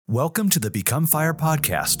Welcome to the Become Fire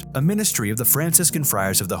podcast, a ministry of the Franciscan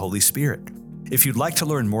Friars of the Holy Spirit. If you'd like to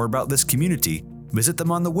learn more about this community, visit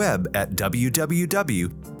them on the web at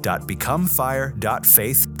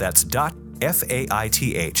www.becomefire.faith. That's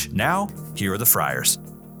 .faith. Now, here are the friars.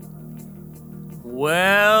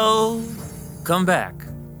 Well, come back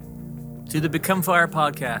to the Become Fire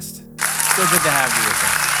podcast. So good to have you with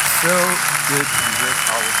us. So good to be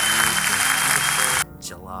with all of you this beautiful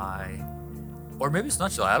July. Or maybe it's not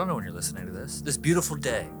July. I don't know when you're listening to this. This beautiful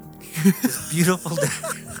day. This beautiful day.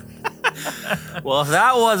 Well, if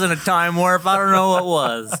that wasn't a time warp, I don't know what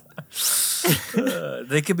was.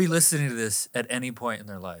 They could be listening to this at any point in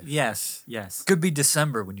their life. Yes. Could be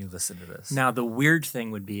December when you listen to this. Now, the weird thing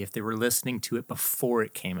would be if they were listening to it before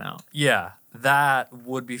it came out. Yeah, that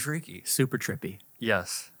would be freaky. Super trippy.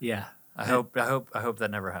 Yes. Yeah. I hope that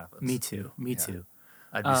never happens. Me too.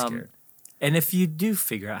 I'd be scared. And if you do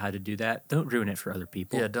figure out how to do that, don't ruin it for other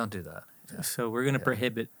people. Yeah, don't do that. Yeah. So we're going to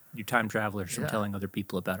prohibit you time travelers from telling other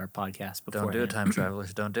people about our podcast before. Don't do it, time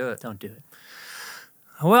travelers. Don't do it. Don't do it.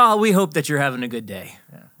 Well, we hope that you're having a good day,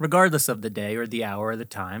 regardless of the day or the hour or the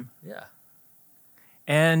time. Yeah.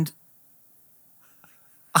 And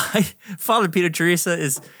Father Peter Teresa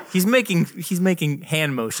he's making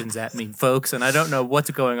hand motions at me, folks, and I don't know what's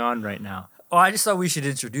going on right now. Oh, I just thought we should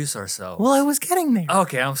introduce ourselves. Well, I was getting there.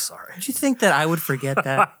 Okay, I'm sorry. Did you think that I would forget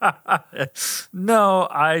that? No,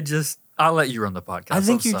 I'll let you run the podcast. I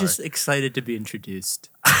think you're just excited to be introduced.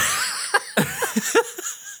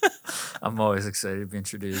 I'm always excited to be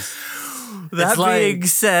introduced. That being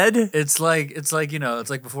said, it's like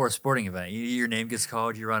before a sporting event. Your name gets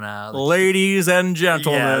called, you run out. Ladies and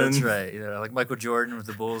gentlemen. Yeah, that's right. Like Michael Jordan with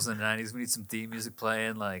the Bulls in the 90s. We need some theme music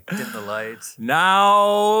playing, like dim the lights.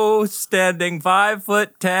 Now standing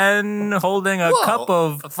 5'10", holding a cup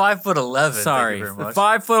of 5'11". Sorry, thank you very much.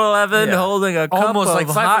 5'11", holding a cup almost of like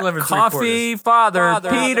hot 5'11", coffee. Father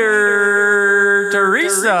Peter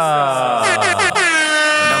Teresa.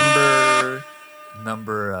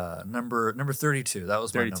 Number 32. That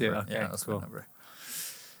was 32, my number. okay, Yeah, that's cool. my number.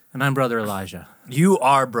 And I'm Brother Elijah. You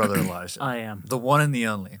are Brother Elijah. I am. The one and the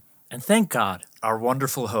only. And thank God. Our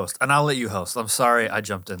wonderful host. And I'll let you host. I'm sorry I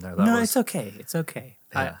jumped in there. It's okay. It's okay.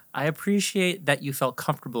 Yeah. I appreciate that you felt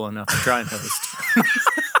comfortable enough to try and host.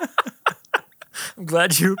 I'm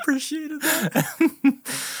glad you appreciated that.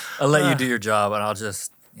 I'll let you do your job, and I'll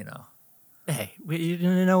just, Hey,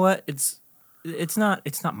 you know what? It's not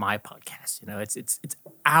my podcast. It's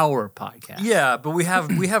our podcast. Yeah, but we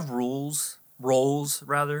have roles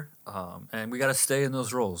rather, and we got to stay in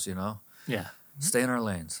those roles. Yeah. Stay in our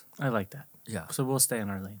lanes. I like that. Yeah. So we'll stay in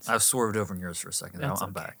our lanes. I've swerved over in yours for a second. Now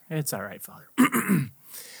I'm back. It's all right, Father.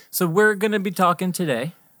 So we're going to be talking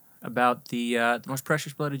today about the most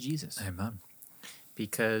precious blood of Jesus. Amen.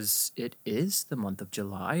 Because it is the month of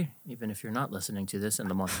July, even if you're not listening to this in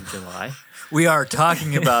the month of July. We are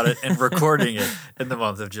talking about it and recording it in the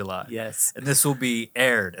month of July. Yes. And this will be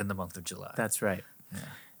aired in the month of July. That's right. Yeah.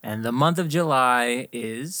 And the month of July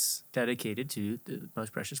is dedicated to the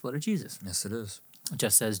most precious blood of Jesus. Yes, it is.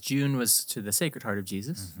 Just as June was to the Sacred Heart of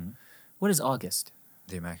Jesus. Mm-hmm. What is August?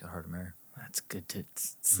 The Immaculate Heart of Mary. That's good to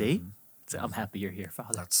see. Mm-hmm. So I'm happy you're here,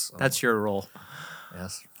 Father. That's your role.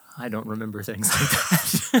 Yes. I don't remember things like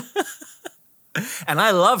that. And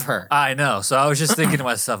I love her. I know. So I was just thinking to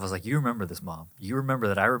myself, I was like, you remember this, Mom. You remember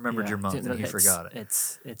that I remembered your month and you forgot it.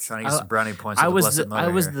 It's trying to get some brownie points with the Blessed Mother. I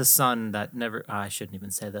was the son that never... I shouldn't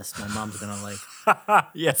even say this. My mom's going to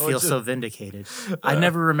feel so vindicated. I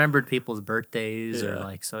never remembered people's birthdays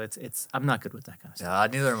or so it's... I'm not good with that kind of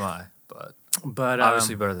stuff. Yeah, neither am I. But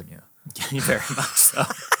obviously better than you. Very much so.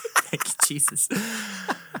 Thank you, Jesus.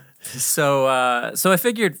 So I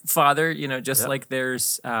figured, Father, like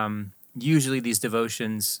there's usually these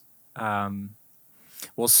devotions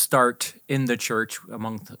will start in the church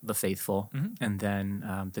among the faithful, and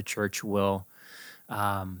then the church will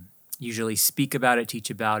usually speak about it, teach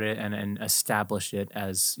about it, and establish it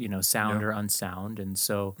as sound or unsound. And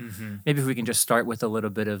so maybe if we can just start with a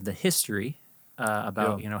little bit of the history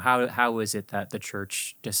about how is it that the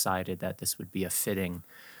church decided that this would be a fitting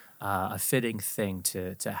thing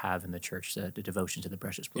to have in the church, the devotion to the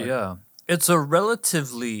precious blood. Yeah. It's a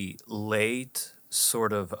relatively late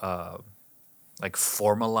sort of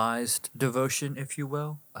formalized devotion, if you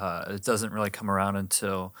will. It doesn't really come around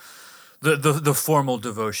until the formal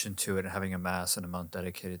devotion to it and having a mass and a month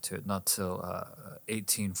dedicated to it, not till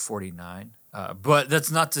 1849. But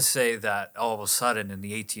that's not to say that all of a sudden in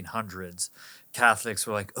the 1800s, Catholics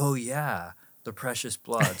were like, oh yeah, the precious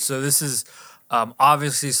blood. So this is...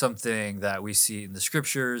 obviously something that we see in the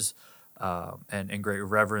scriptures and in great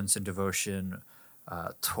reverence and devotion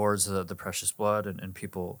towards the precious blood and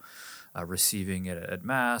people receiving it at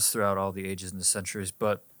Mass throughout all the ages and the centuries.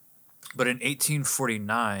 But in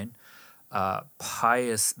 1849,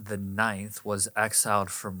 Pius IX was exiled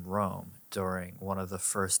from Rome during one of the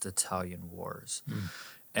first Italian wars.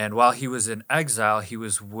 And while he was in exile, he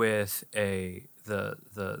was with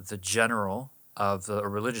the general of a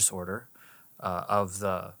religious order of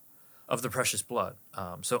the precious blood.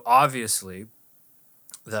 So obviously,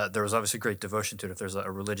 that there was obviously great devotion to it if there's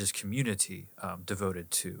a religious community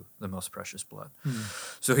devoted to the most precious blood.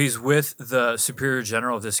 So he's with the superior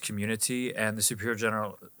general of this community, and the superior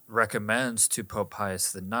general recommends to Pope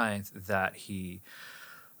Pius IX that he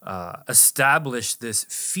establish this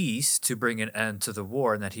feast to bring an end to the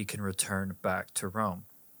war and that he can return back to Rome.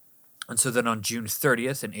 And so then on June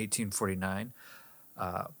 30th in 1849,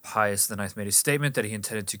 Pius IX made a statement that he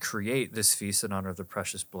intended to create this feast in honor of the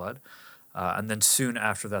precious blood. And then soon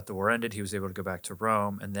after that, the war ended. He was able to go back to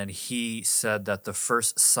Rome. And then he said that the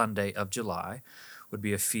first Sunday of July would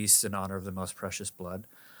be a feast in honor of the most precious blood.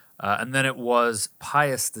 And then it was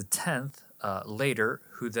Pius X later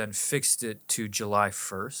who then fixed it to July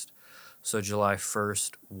 1st. So July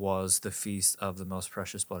 1st was the feast of the most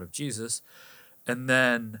precious blood of Jesus. And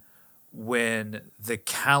then when the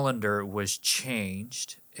calendar was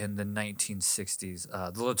changed in the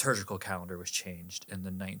 1960s, the liturgical calendar was changed in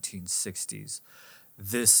the 1960s.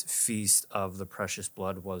 This feast of the precious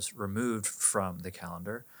blood was removed from the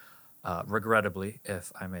calendar, regrettably,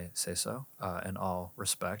 if I may say so, in all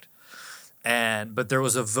respect. But there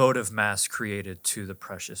was a votive mass created to the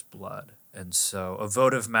precious blood. And so a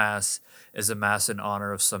votive mass is a mass in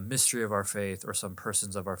honor of some mystery of our faith or some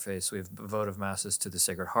persons of our faith. So we have votive masses to the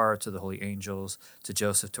Sacred Heart, to the holy angels, to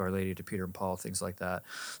Joseph, to Our Lady, to Peter and Paul, things like that.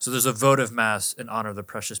 So there's a votive mass in honor of the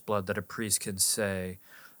precious blood that a priest can say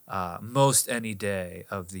most any day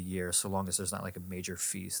of the year, so long as there's not like a major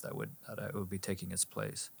feast that would be taking its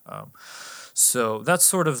place. So that's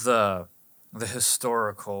sort of the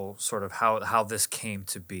historical sort of how this came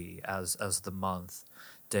to be as the month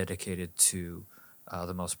dedicated to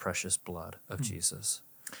the most precious blood of Jesus.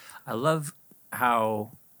 I love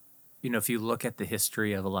how, if you look at the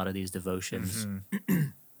history of a lot of these devotions,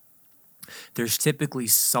 there's typically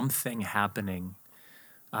something happening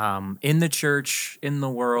in the church, in the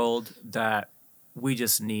world, that we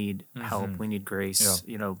just need help. We need grace.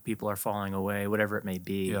 Yeah. People are falling away, whatever it may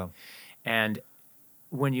be. Yeah. And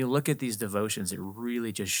when you look at these devotions, it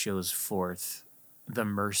really just shows forth the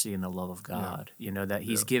mercy and the love of God, that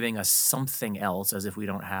he's giving us something else, as if we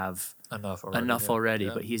don't have enough already,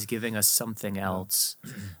 Yeah. but he's giving us something else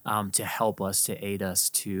to help us, to aid us,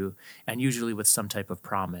 and usually with some type of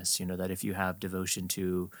promise, that if you have devotion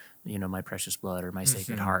to, my precious blood or my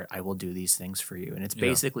sacred heart, I will do these things for you. And it's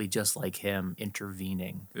basically just like him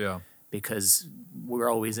intervening. Yeah. Because we're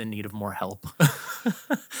always in need of more help.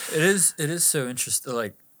 It is so interesting,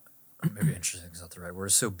 like, maybe interesting is not the right word,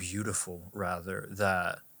 it's so beautiful, rather,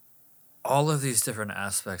 that all of these different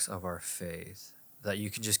aspects of our faith, that you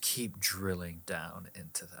can just keep drilling down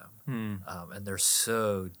into them. And they're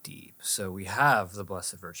so deep. So we have the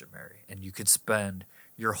Blessed Virgin Mary, and you could spend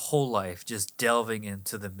your whole life just delving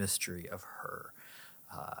into the mystery of her.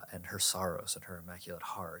 And her sorrows and her Immaculate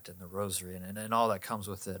Heart and the Rosary and all that comes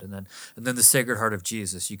with it. And then the Sacred Heart of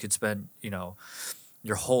Jesus. You could spend,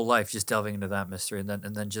 your whole life just delving into that mystery. And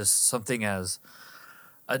then just something as,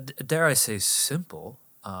 dare I say, simple,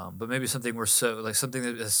 but maybe something something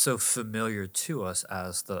that is so familiar to us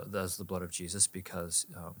as the blood of Jesus, because,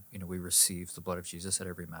 we receive the blood of Jesus at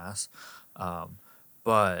every Mass.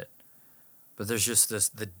 But there's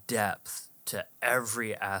just the depth to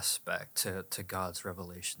every aspect to God's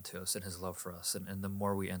revelation to us and his love for us. And the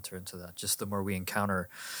more we enter into that, just the more we encounter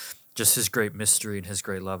just his great mystery and his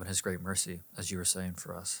great love and his great mercy, as you were saying,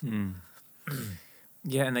 for us.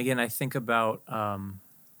 Yeah, and again, I think about,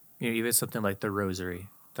 even something like the Rosary,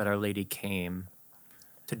 that Our Lady came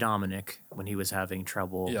to Dominic when he was having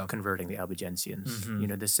trouble converting the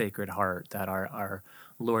Albigensians. The Sacred Heart, that our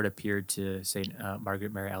Lord appeared to St.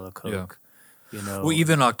 Margaret Mary Alacoque. Well,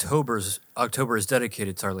 even October is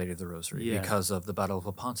dedicated to Our Lady of the Rosary because of the Battle of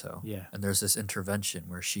Lepanto. Yeah. And there's this intervention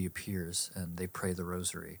where she appears and they pray the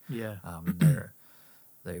Rosary. Yeah. And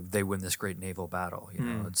they win this great naval battle.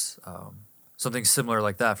 It's something similar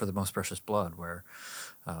like that for the most precious blood, where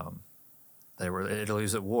Italy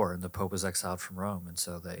was at war and the Pope was exiled from Rome, and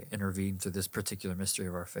so they intervened through this particular mystery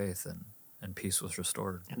of our faith, and peace was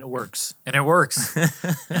restored. And it works. And it works.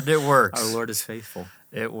 And it works. Our Lord is faithful.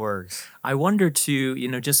 It works. I wonder too,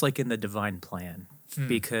 just like in the divine plan,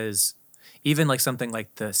 because even like something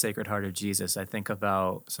like the Sacred Heart of Jesus, I think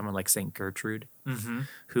about someone like Saint Gertrude,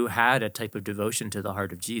 who had a type of devotion to the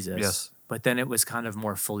heart of Jesus. Yes. But then it was kind of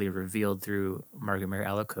more fully revealed through Margaret Mary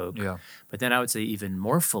Alacoque. Yeah. But then I would say even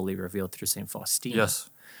more fully revealed through Saint Faustina. Yes.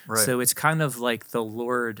 Right. So it's kind of like the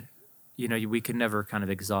Lord, we can never kind of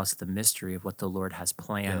exhaust the mystery of what the Lord has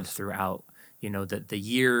planned throughout, the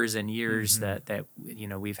years and years that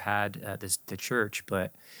we've had the church.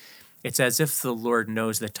 But it's as if the Lord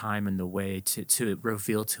knows the time and the way to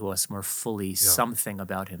reveal to us more fully something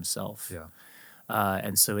about himself. Yeah.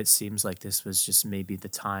 And so it seems like this was just maybe the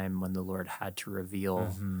time when the Lord had to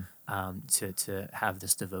reveal, to have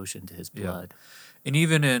this devotion to his blood. And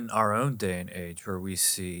even in our own day and age, where we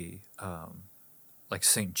see, like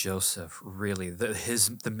Saint Joseph, really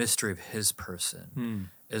the mystery of his person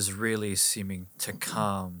is really seeming to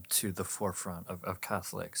come to the forefront of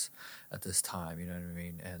Catholics at this time. You know what I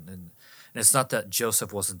mean? And it's not that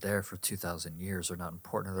Joseph wasn't there for 2,000 years or not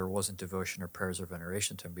important, or there wasn't devotion or prayers or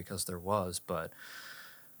veneration to him, because there was, but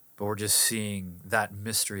we're just seeing that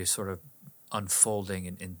mystery sort of unfolding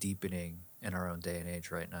and deepening in our own day and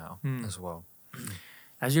age right now as well.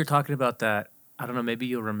 As you're talking about that, I don't know, maybe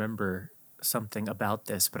you'll remember something about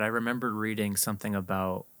this, but I remember reading something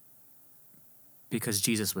about because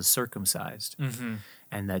Jesus was circumcised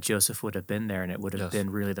and that Joseph would have been there, and it would have been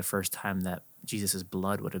really the first time that Jesus'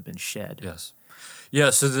 blood would have been shed. Yes. Yeah,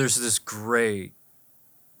 so there's this great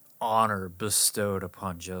honor bestowed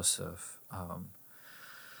upon Joseph.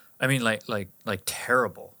 I mean, like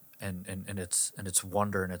terrible, and its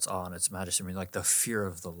wonder and its awe and its majesty. I mean, like the fear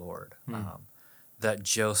of the Lord. That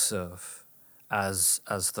Joseph, as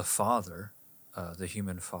the father, the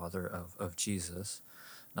human father of Jesus,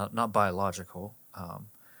 not biological,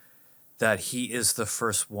 that he is the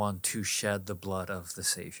first one to shed the blood of the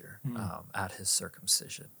Savior at his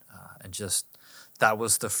circumcision, and just that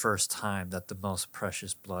was the first time that the most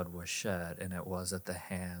precious blood was shed, and it was at the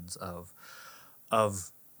hands of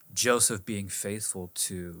Joseph being faithful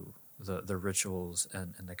to the rituals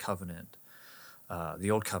and the covenant,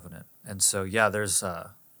 the old covenant. And so there's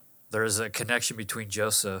a connection between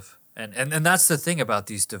Joseph and that's the thing about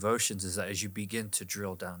these devotions, is that as you begin to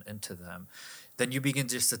drill down into them, then you begin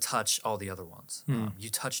just to touch all the other ones. You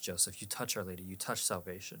touch Joseph, you touch Our Lady, you touch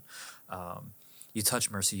salvation, you touch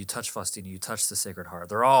mercy, you touch Faustina, you touch the Sacred Heart.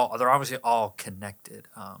 They're obviously all connected.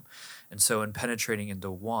 And so in penetrating into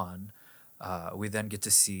one, we then get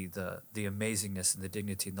to see the amazingness and the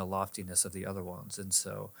dignity and the loftiness of the other ones. And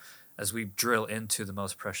so as we drill into the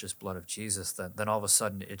most precious blood of Jesus, then all of a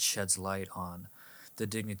sudden it sheds light on the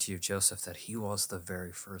dignity of Joseph, that he was the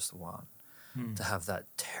very first one to have that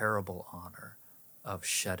terrible honor of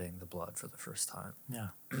shedding the blood for the first time. Yeah.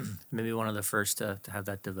 Maybe one of the first to have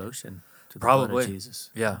that devotion to the Probably. blood of Jesus.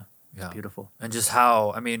 Yeah. It's beautiful. And just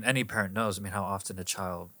how, any parent knows, how often a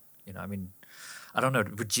child, I don't know,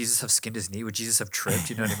 would Jesus have skinned his knee? Would Jesus have tripped?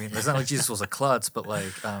 You know what I mean? It's not like Jesus was a klutz, but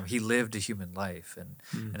he lived a human life, and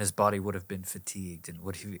his body would have been fatigued, and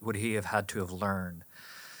would he have had to have learned,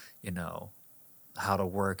 how to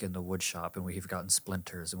work in the wood shop, and would he have gotten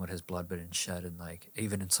splinters, and would his blood been shed, and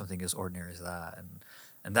even in something as ordinary as that,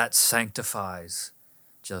 and that sanctifies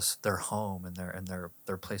just their home and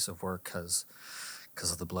their place of work, because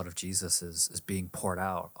of the blood of Jesus is being poured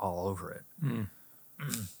out all over it.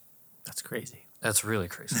 That's crazy. That's really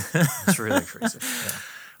crazy. It's really crazy. Yeah.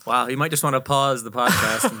 Wow, you might just want to pause the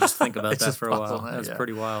podcast and just think about that Just for a pause while. on that, That's yeah.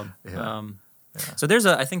 pretty wild. Yeah. So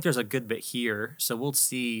I think there's a good bit here. So we'll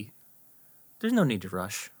see. There's no need to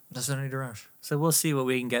rush. There's no need to rush. So we'll see what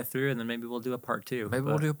we can get through, and then maybe we'll do a part two. Maybe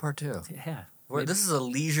we'll do a part two. Yeah. This is a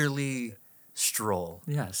leisurely stroll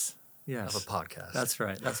Yes. of a podcast. That's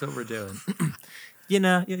right. That's what we're doing. You've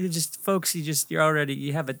had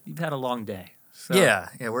a long day. So yeah.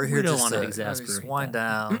 We're here we don't just want to to exasperate just wind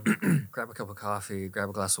down, grab a cup of coffee, grab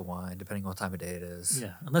a glass of wine, depending on what time of day it is.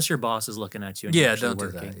 Yeah. Unless your boss is looking at you and Yeah, you're actually don't do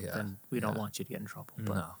working, that, yeah. then we don't Yeah. want you to get in trouble.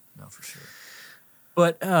 But, No, for sure.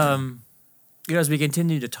 But as we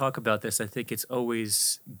continue to talk about this, I think it's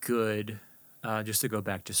always good just to go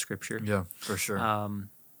back to Scripture. Yeah, for sure.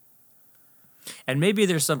 And maybe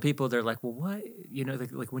there's some people they're like, well, what?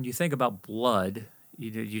 Like when you think about blood,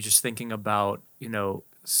 you're just thinking about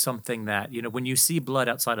something that when you see blood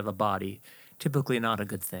outside of a body, typically not a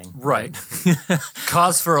good thing. Right.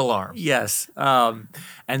 Cause for alarm. Yes.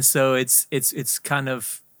 And so it's kind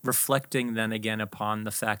of reflecting then again upon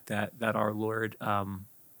the fact that our Lord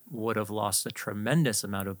would have lost a tremendous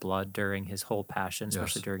amount of blood during his whole passion,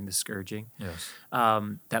 especially Yes. during the scourging. Yes.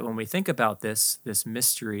 That when we think about this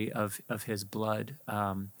mystery of his blood,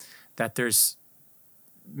 that there's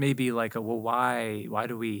maybe like, well, why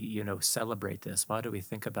do we, celebrate this? Why do we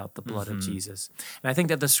think about the blood of Jesus? And I think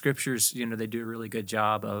that the scriptures, they do a really good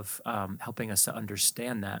job of helping us to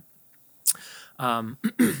understand that. And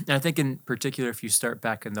I think in particular, if you start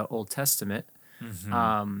back in the Old Testament,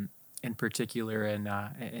 in particular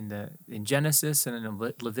in Genesis and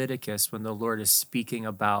in Leviticus, when the Lord is speaking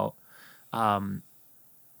about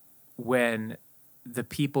when the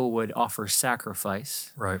people would offer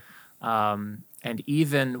sacrifice, Right. and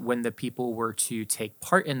even when the people were to take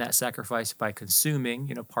part in that sacrifice by consuming,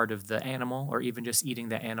 part of the animal or even just eating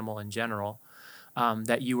the animal in general,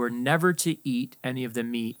 that you were never to eat any of the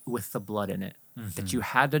meat with the blood in it, that you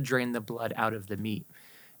had to drain the blood out of the meat.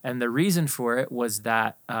 And the reason for it was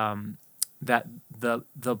that that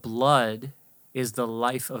the blood is the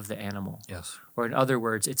life of the animal. Yes. Or in other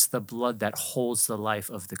words, it's the blood that holds the life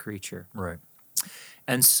of the creature. Right.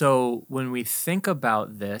 And so when we think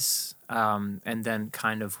about this, and then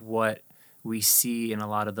kind of what we see in a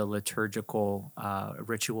lot of the liturgical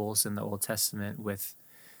rituals in the Old Testament with,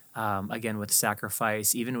 again, with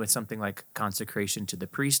sacrifice, even with something like consecration to the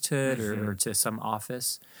priesthood or to some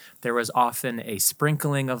office, there was often a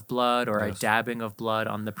sprinkling of blood or a dabbing of blood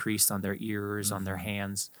on the priest, on their ears, on their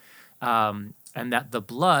hands. And that the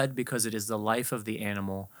blood, because it is the life of the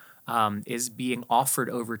animal, is being offered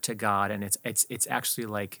over to God, and it's actually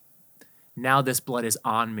like, now this blood is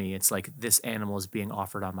on me. It's like this animal is being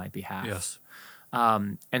offered on my behalf. Yes.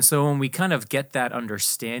 And so when we kind of get that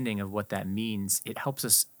understanding of what that means, it helps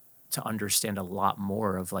us to understand a lot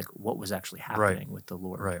more of like what was actually happening with the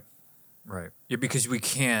Lord. Right. Right. Yeah, because we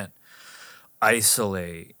can't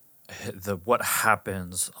isolate what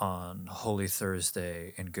happens on Holy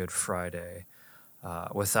Thursday and Good Friday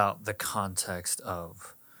without the context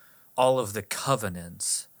of all of the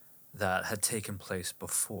covenants that had taken place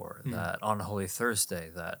before. That on Holy Thursday,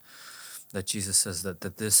 that Jesus says that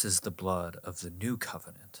this is the blood of the new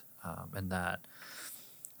covenant, and that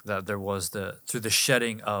there was through the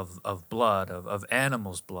shedding of blood, of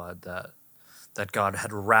animals' blood, that God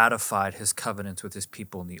had ratified his covenants with his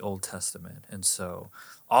people in the Old Testament. And so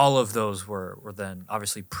all of those were then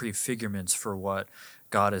obviously prefigurements for what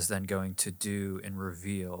God is then going to do and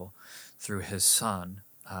reveal through his Son,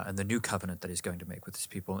 and the new covenant that he's going to make with his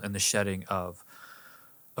people, and the shedding of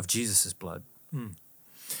Jesus' blood.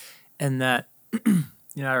 And that,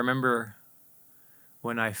 I remember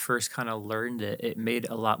when I first kind of learned it, it made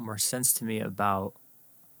a lot more sense to me about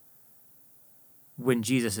when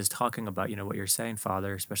Jesus is talking about, what you're saying,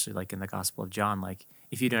 Father, especially like in the Gospel of John, like,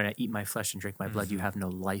 if you don't eat my flesh and drink my blood, you have no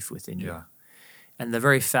life within you. Yeah. And the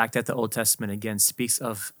very fact that the Old Testament, again, speaks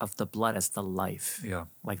of the blood as the life. Yeah.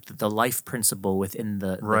 Like the life principle within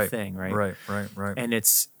the thing, right? Right. And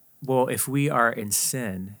it's, well, if we are in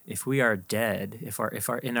sin, if we are dead, if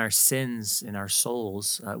in our sins, in our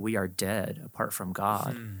souls, we are dead apart from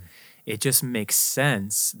God, it just makes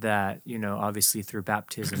sense that, obviously through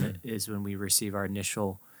baptism is when we receive our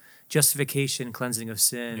initial justification, cleansing of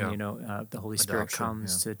sin, the Holy Spirit Adoption,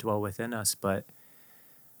 comes to dwell within us, but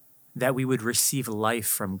that we would receive life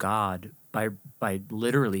from God by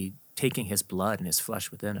literally taking his blood and his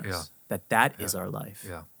flesh within us. Yeah. That is our life.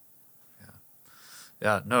 Yeah.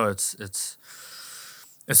 No, it's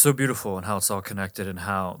so beautiful and how it's all connected and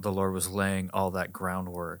how the Lord was laying all that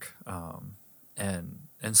groundwork.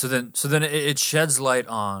 And so then it sheds light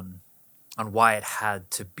on why it had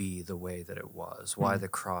to be the way that it was, why the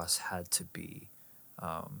cross had to be,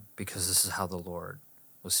 because this is how the Lord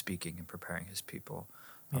was speaking and preparing his people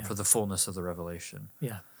for the fullness of the revelation.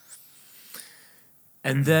 Yeah.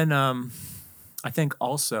 And then I think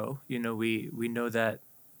also, we know that,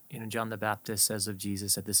 John the Baptist says of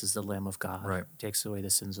Jesus that this is the Lamb of God, Right. takes away the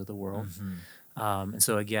sins of the world. And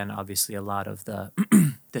so again, obviously a lot of the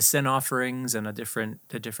the sin offerings and the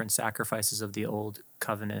different sacrifices of the old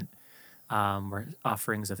covenant were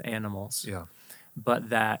offerings of animals. Yeah. But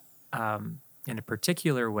that in a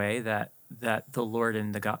particular way that the Lord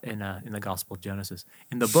in the Gospel of Genesis,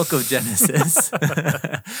 in the book of Genesis,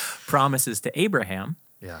 promises to Abraham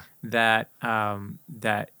that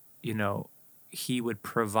he would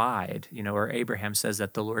provide, or Abraham says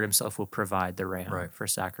that the Lord himself will provide the ram for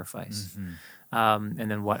sacrifice. And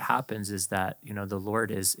then what happens is that, the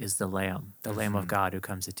Lord is the Lamb of God who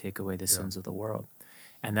comes to take away the sins of the world.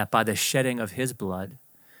 And that by the shedding of his blood,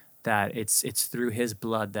 that it's through his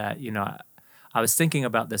blood that, I was thinking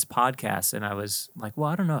about this podcast and I was like, well,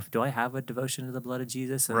 I don't know do I have a devotion to the blood of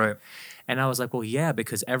Jesus? And I was like, well, yeah,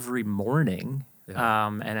 because every morning,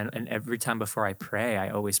 and every time before I pray, I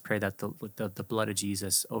always pray that the blood of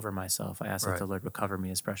Jesus over myself. I ask that the Lord would cover me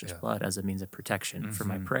his precious blood as a means of protection for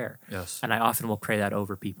my prayer. Yes. And I often will pray that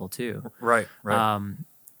over people too. Right.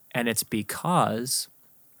 And it's because,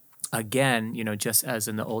 again, just as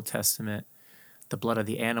in the Old Testament, the blood of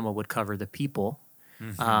the animal would cover the people.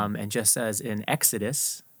 And just as in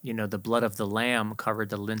Exodus, the blood of the lamb covered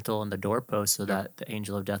the lintel and the doorpost so that the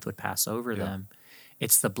angel of death would pass over them.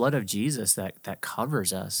 It's the blood of Jesus that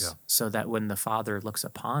covers us so that when the Father looks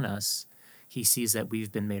upon us, he sees that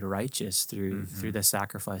we've been made righteous through the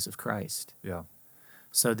sacrifice of Christ. Yeah.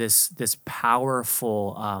 So this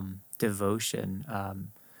powerful devotion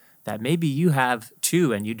that maybe you have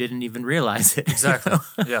too and you didn't even realize it. Exactly.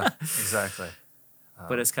 Yeah, exactly.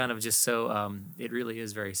 But it's kind of just so, it really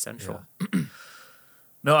is very central. Yeah.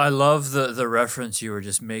 No, I love the reference you were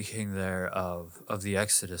just making there of the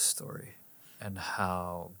Exodus story and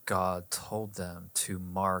how God told them to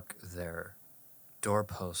mark their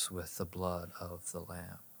doorposts with the blood of the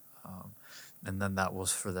Lamb. And then that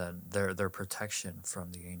was for them, their protection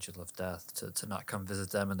from the angel of death to not come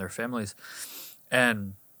visit them and their families.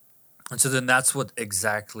 And so then that's what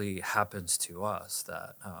exactly happens to us,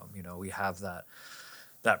 that, we have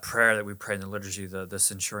that prayer that we pray in the liturgy, the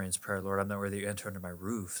centurion's prayer, Lord, I'm not worthy you enter under my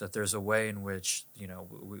roof, that there's a way in which,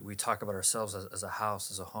 we talk about ourselves as a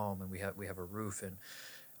house, as a home, and we have a roof.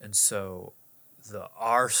 And so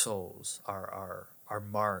our souls are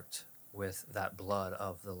marked with that blood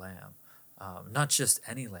of the Lamb. Not just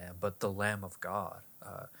any lamb, but the Lamb of God,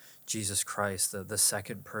 Jesus Christ, the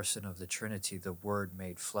second person of the Trinity, the Word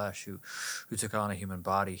made flesh, who took on a human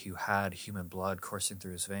body, who had human blood coursing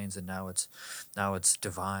through his veins, and now it's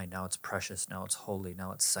divine, now it's precious, now it's holy,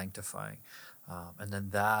 now it's sanctifying, and then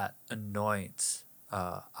that anoints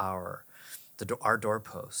our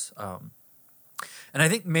doorposts. And I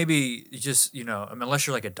think maybe just unless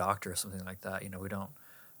you're like a doctor or something like that, we don't.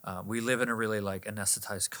 We live in a really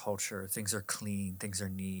anesthetized culture. Things are clean, things are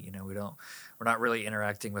neat. We're not really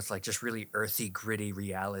interacting with just really earthy, gritty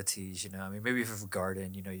realities. I mean, maybe if you have a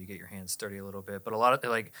garden, you get your hands dirty a little bit, but a lot of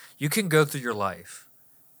you can go through your life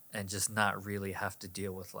and just not really have to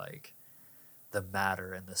deal with the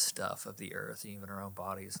matter and the stuff of the earth, even our own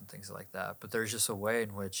bodies and things like that. But there's just a way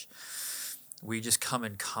in which we just come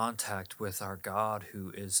in contact with our God who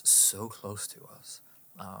is so close to us.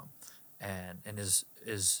 And is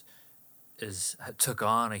took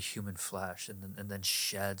on a human flesh and then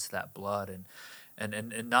sheds that blood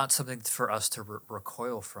and not something for us to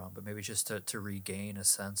recoil from, but maybe just to regain a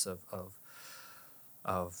sense of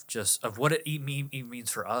what it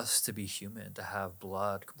means for us to be human, to have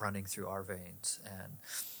blood running through our veins,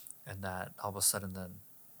 and that all of a sudden then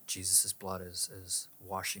Jesus' blood is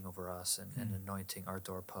washing over us and anointing our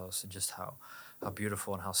doorposts, and just how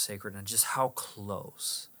beautiful and how sacred and just how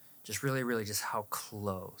close. Just really, really just how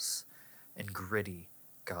close and gritty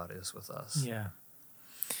God is with us. Yeah.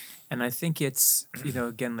 And I think it's,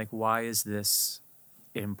 again, why is this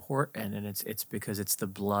important? And it's because it's the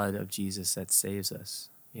blood of Jesus that saves us,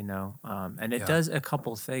 and it does a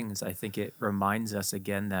couple things. I think it reminds us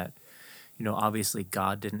again that, obviously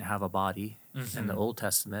God didn't have a body in the Old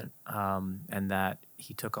Testament, and that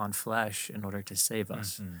he took on flesh in order to save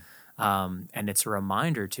us. And it's a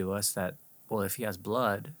reminder to us that, well, if he has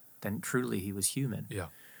blood, then truly he was human. Yeah.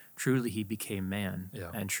 Truly he became man.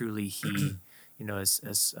 Yeah. And truly he,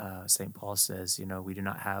 as St. Paul says, we do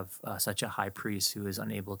not have such a high priest who is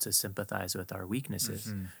unable to sympathize with our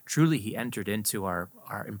weaknesses. Truly he entered into our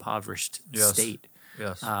impoverished state.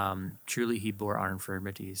 Yes. Truly he bore our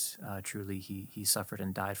infirmities. Truly he suffered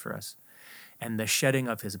and died for us. And the shedding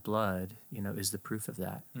of his blood, is the proof of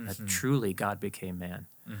that, that truly God became man.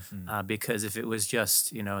 Because if it was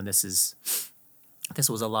just, and this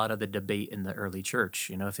was a lot of the debate in the early church,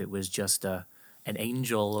 if it was just an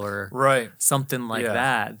angel or something like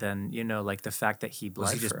that, then, the fact that he bled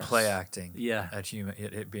was he just for us. play acting Yeah. at human,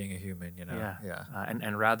 it being a human, Yeah. Yeah.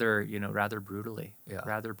 And rather, rather brutally. Yeah.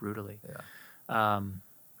 Rather brutally. Yeah.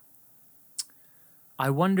 I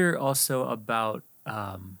wonder also about,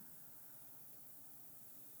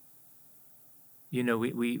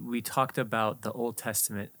 we talked about the Old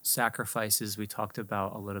Testament sacrifices. We talked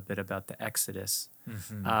about a little bit about the Exodus.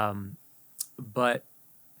 But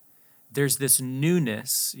there's this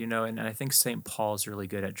newness, and I think St. Paul's really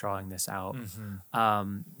good at drawing this out.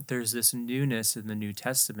 There's this newness in the New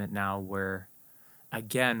Testament now where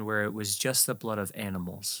it was just the blood of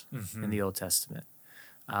animals in the Old Testament.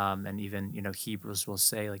 And even, Hebrews will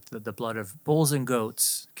say the blood of bulls and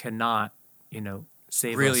goats cannot,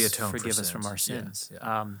 save really us, atone forgive for us from our sins. sins.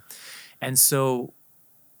 Yeah. And so,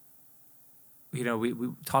 we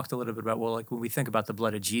talked a little bit about, when we think about the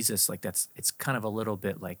blood of Jesus, it's kind of a little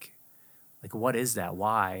bit like what is that?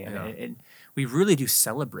 Why? And we really do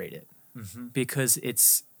celebrate it because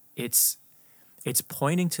it's it's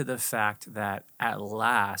pointing to the fact that at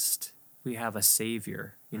last we have a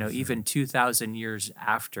Savior. You know, even 2,000 years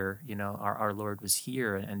after, you know, our Lord was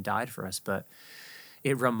here and died for us. But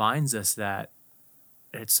it reminds us that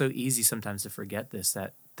it's so easy sometimes to forget this,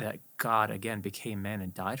 that God, again, became man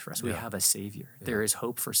and died for us. We Yeah. have a Savior. Yeah. There is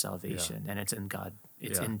hope for salvation, and it's in God.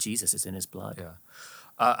 It's Yeah. in Jesus. It's in his blood. Yeah.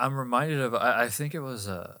 I'm reminded of, I think it was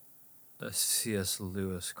a C.S.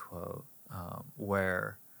 Lewis quote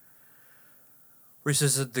where he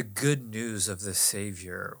says that the good news of the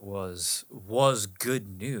Savior was good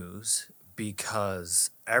news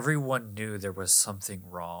because everyone knew there was something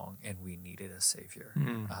wrong and we needed a Savior.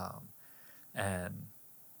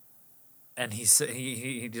 And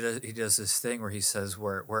he does this thing where he says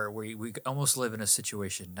where we almost live in a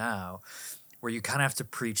situation now where you kind of have to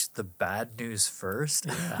preach the bad news first.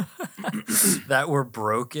 That we're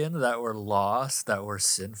broken, that we're lost, that we're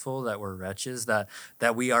sinful, that we're wretches, that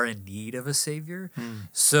we are in need of a Savior,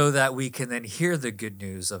 so that we can then hear the good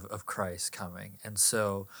news of Christ coming. And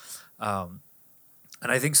so, and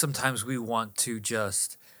I think sometimes we want to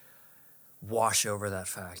just wash over that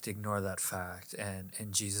fact, ignore that fact, and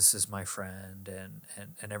Jesus is my friend,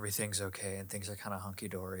 and everything's okay, and things are kind of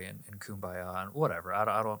hunky-dory and kumbaya and whatever.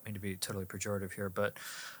 I don't mean to be totally pejorative here, but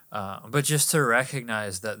just to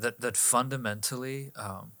recognize that fundamentally,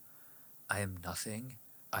 I am nothing,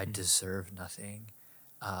 I deserve nothing,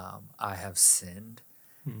 I have sinned,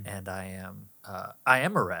 and I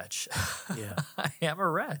am a wretch. Yeah. I am a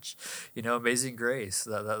wretch. You know, Amazing Grace,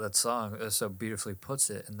 that song so beautifully puts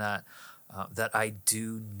it, in that that I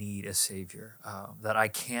do need a Savior, that I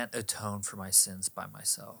can't atone for my sins by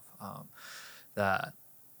myself, that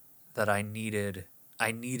I needed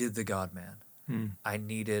the God-man. I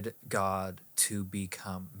needed God to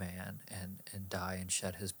become man and die and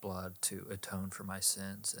shed his blood to atone for my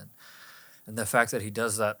sins. And the fact that he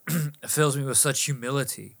does that fills me with such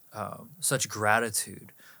humility, such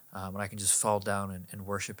gratitude, and I can just fall down and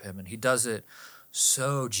worship him. And he does it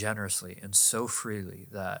so generously and so freely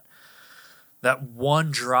that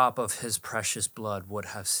one drop of his precious blood would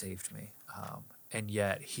have saved me. And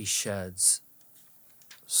yet he sheds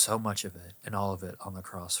so much of it and all of it on the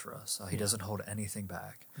cross for us. He doesn't hold anything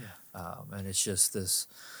back. And it's just this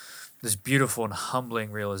beautiful and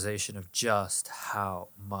humbling realization of just how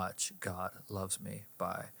much God loves me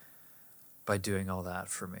by doing all that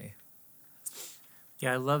for me.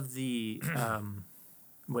 Yeah, I love the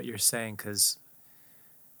what you're saying, because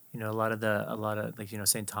you know, a lot of like, you know,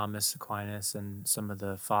 St. Thomas Aquinas and some of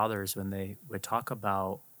the fathers, when they would talk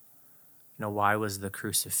about, you know, why was the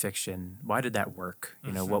crucifixion, why did that work?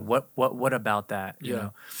 You know, what about that? You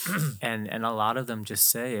know, and a lot of them just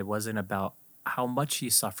say it wasn't about how much he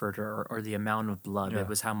suffered or the amount of blood. It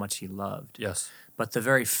was how much he loved. Yes. But the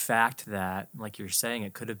very fact that, like you're saying,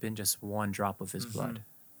 it could have been just one drop of his blood.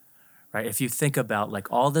 Right? If you think about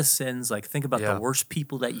like all the sins, like think about the worst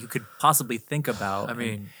people that you could possibly think about. I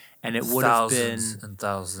mean, and it would have been thousands and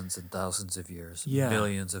thousands and thousands of years,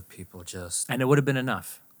 millions of people, and it would have been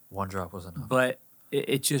enough. One drop was enough. But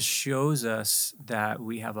it just shows us that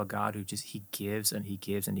we have a God who just, he gives and he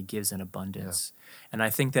gives and he gives in abundance. And I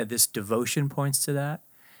think that this devotion points to that.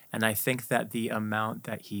 And I think that the amount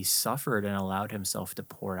that he suffered and allowed himself to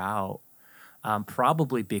pour out,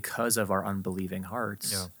 probably because of our unbelieving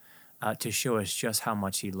hearts, to show us just how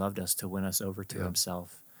much he loved us, to win us over to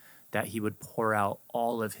himself, that he would pour out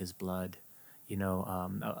all of his blood, you know,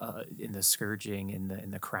 in the scourging,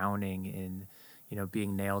 in the crowning, in, you know,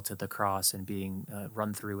 being nailed to the cross and being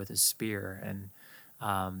run through with his spear, and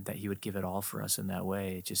that he would give it all for us in that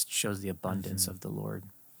way. It just shows the abundance of the Lord.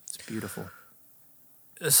 It's beautiful.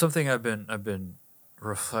 It's something I've been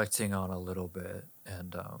reflecting on a little bit,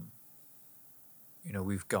 and you know,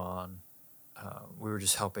 we've gone. We were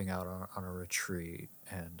just helping out on a retreat,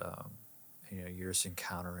 and you know, you're just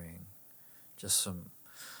encountering just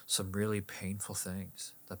some really painful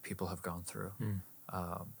things that people have gone through,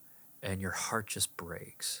 and your heart just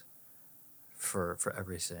breaks for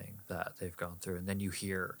everything that they've gone through. And then you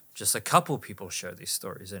hear just a couple people share these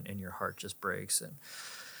stories, and your heart just breaks,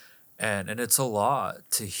 and it's a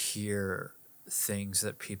lot to hear things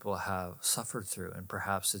that people have suffered through, and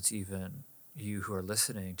perhaps it's even you who are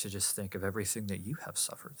listening to just think of everything that you have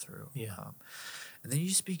suffered through. And then you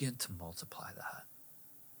just begin to multiply that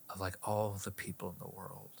of like all the people in the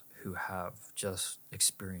world who have just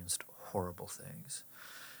experienced horrible things,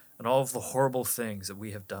 and all of the horrible things that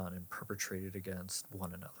we have done and perpetrated against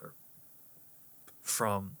one another,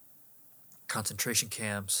 from concentration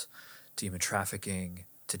camps to human trafficking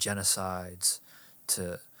to genocides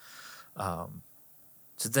to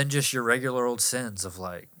then just your regular old sins of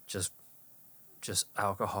like just just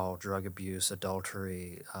alcohol, drug abuse,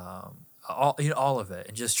 adultery, all of it,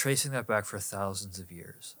 and just tracing that back for thousands of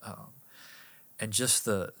years, and just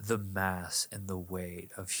the mass and the weight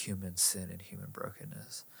of human sin and human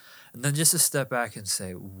brokenness, and then just to step back and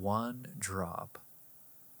say one drop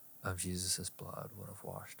of Jesus' blood would have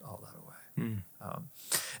washed all that away.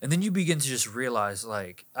 And then you begin to just realize,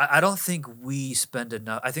 like, I don't think we spend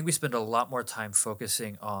enough. I think we spend a lot more time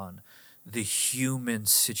focusing on the human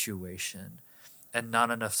situation and not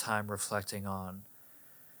enough time reflecting on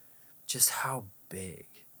just how big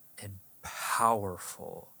and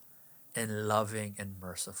powerful and loving and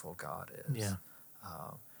merciful God is. Yeah.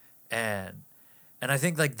 And I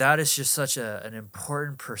think like that is just such an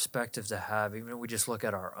important perspective to have, even when we just look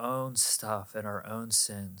at our own stuff and our own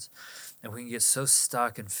sins, and we can get so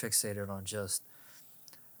stuck and fixated on just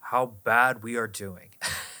how bad we are doing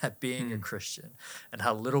at being a Christian and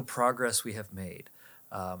how little progress we have made,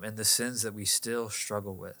 and the sins that we still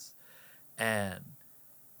struggle with. And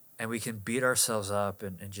we can beat ourselves up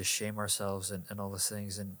and just shame ourselves and all those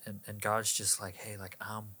things. And God's just like, hey, like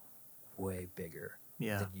I'm way bigger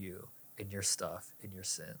than you in your stuff, in your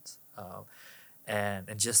sins.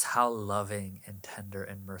 And just how loving and tender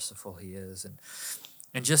and merciful he is.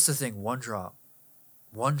 And just to think one drop,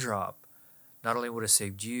 not only would have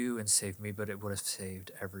saved you and saved me, but it would have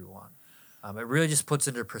saved everyone. It really just puts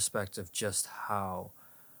into perspective just how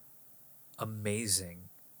amazing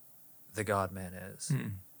the God-man is.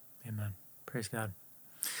 Amen. Praise God.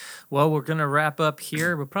 Well, we're going to wrap up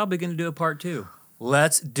here. We're probably going to do a part 2.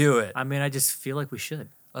 Let's do it. I mean, I just feel like we should.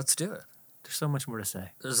 Let's do it. There's so much more to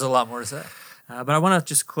say. There's a lot more to say. But I want to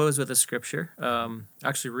just close with a scripture. I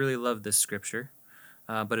actually really love this scripture.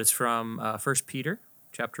 But it's from 1 Peter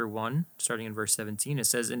chapter 1, starting in verse 17. It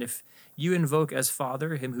says, "And if you invoke as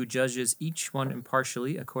Father him who judges each one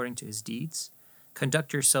impartially according to his deeds,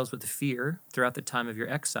 conduct yourselves with fear throughout the time of your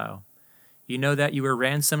exile. You know that you were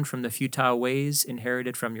ransomed from the futile ways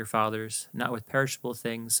inherited from your fathers, not with perishable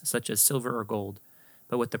things such as silver or gold,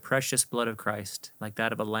 but with the precious blood of Christ, like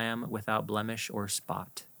that of a lamb without blemish or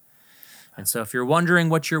spot." And so if you're wondering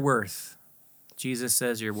what you're worth, Jesus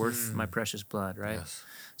says you're worth my precious blood, right? Yes.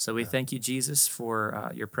 So we thank you, Jesus,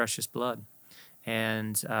 for your precious blood.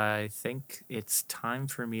 And I think it's time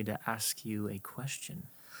for me to ask you a question.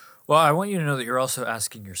 Well, I want you to know that you're also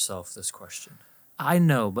asking yourself this question. I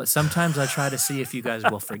know, but sometimes I try to see if you guys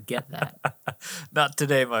will forget that. Not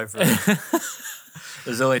today, my friend.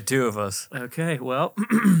 There's only 2 of us. Okay, well,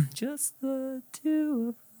 just the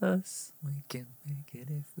 2 of us. We can make it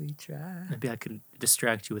if we try. Maybe I could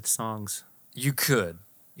distract you with songs. You could.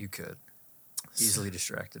 Easily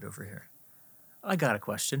distracted over here. I got a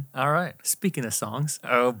question. All right. Speaking of songs,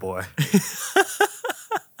 Oh, boy.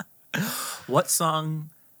 what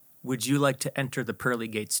song would you like to enter the pearly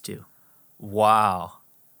gates to? Wow.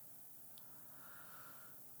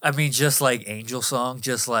 I mean, just like angel song,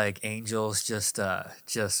 just like angels, just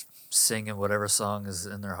singing whatever song is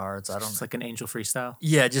in their hearts. I don't. It's like an angel freestyle.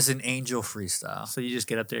 Yeah, just an angel freestyle. So you just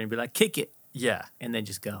get up there and be like, kick it, Yeah, and then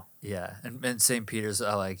just go. yeah. And St. Peter's,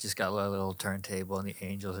 like just got a little turntable, and the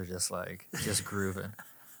angels are just grooving.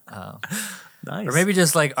 Nice. Or maybe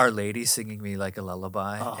just like Our Lady singing me like a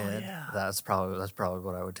lullaby. Oh, and yeah. That's probably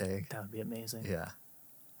what I would take. That would be amazing. Yeah,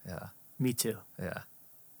 yeah. Me too. Yeah.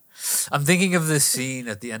 I'm thinking of this scene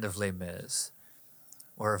at the end of Les Mis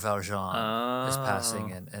where Valjean is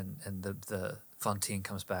passing and the Fantine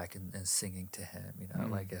comes back and singing to him. You know,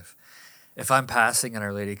 like if I'm passing and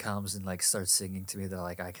Our Lady comes and like starts singing to me, that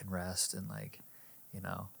like I can rest and like, you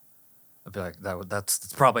know, I'd be like,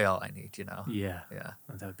 that's probably all I need, you know? Yeah. Yeah.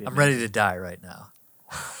 That would be I'm amazing. ready to die right now.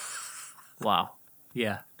 Wow.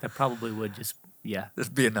 Yeah. That probably would just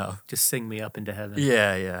That'd be enough. just sing me up into heaven.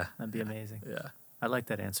 Yeah, yeah. That'd be amazing. Yeah. I like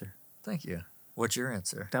that answer. Thank you. What's your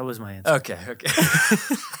answer? That was my answer. Okay, okay.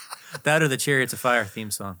 That or the Chariots of Fire theme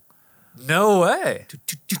song. No way.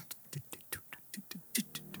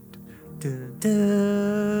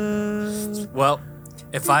 Well,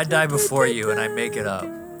 if I die before you and I make it up,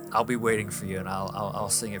 I'll be waiting for you and I'll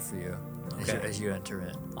sing it for you as you enter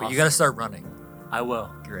in. But you got to start running. I will.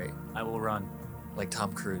 Great. I will run. Like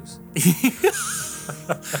Tom Cruise.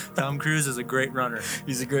 Tom Cruise is a great runner.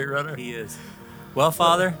 He's a great runner. He is. Well,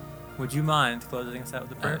 Father, would you mind closing us out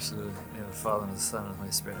with a prayer? Absolutely. In the name of the Father, and of the Son, and of the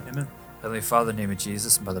Holy Spirit. Amen. Heavenly Father, in the name of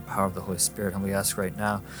Jesus, and by the power of the Holy Spirit, and we ask right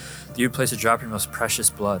now that you place a drop of your most precious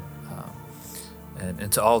blood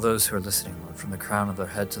and to all those who are listening, Lord, from the crown of their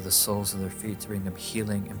head to the soles of their feet, to bring them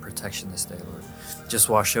healing and protection this day, Lord. Just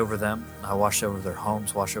wash over them, wash over their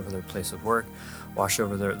homes, wash over their place of work, wash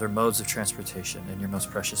over their modes of transportation in your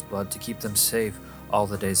most precious blood to keep them safe all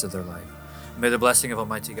the days of their life. May the blessing of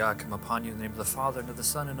Almighty God come upon you in the name of the Father, and of the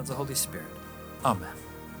Son, and of the Holy Spirit. Amen.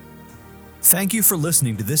 Thank you for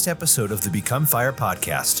listening to this episode of the Become Fire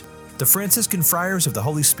podcast. The Franciscan Friars of the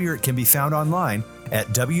Holy Spirit can be found online at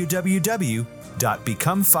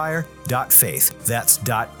www.becomefire.faith. That's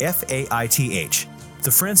 .faith.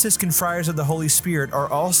 The Franciscan Friars of the Holy Spirit are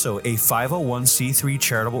also a 501c3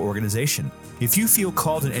 charitable organization. If you feel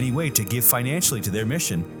called in any way to give financially to their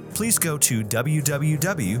mission, please go to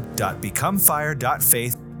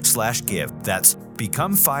www.becomefire.faith/give. That's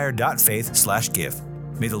becomefire.faith/give.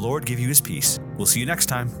 May the Lord give you his peace. We'll see you next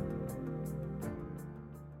time.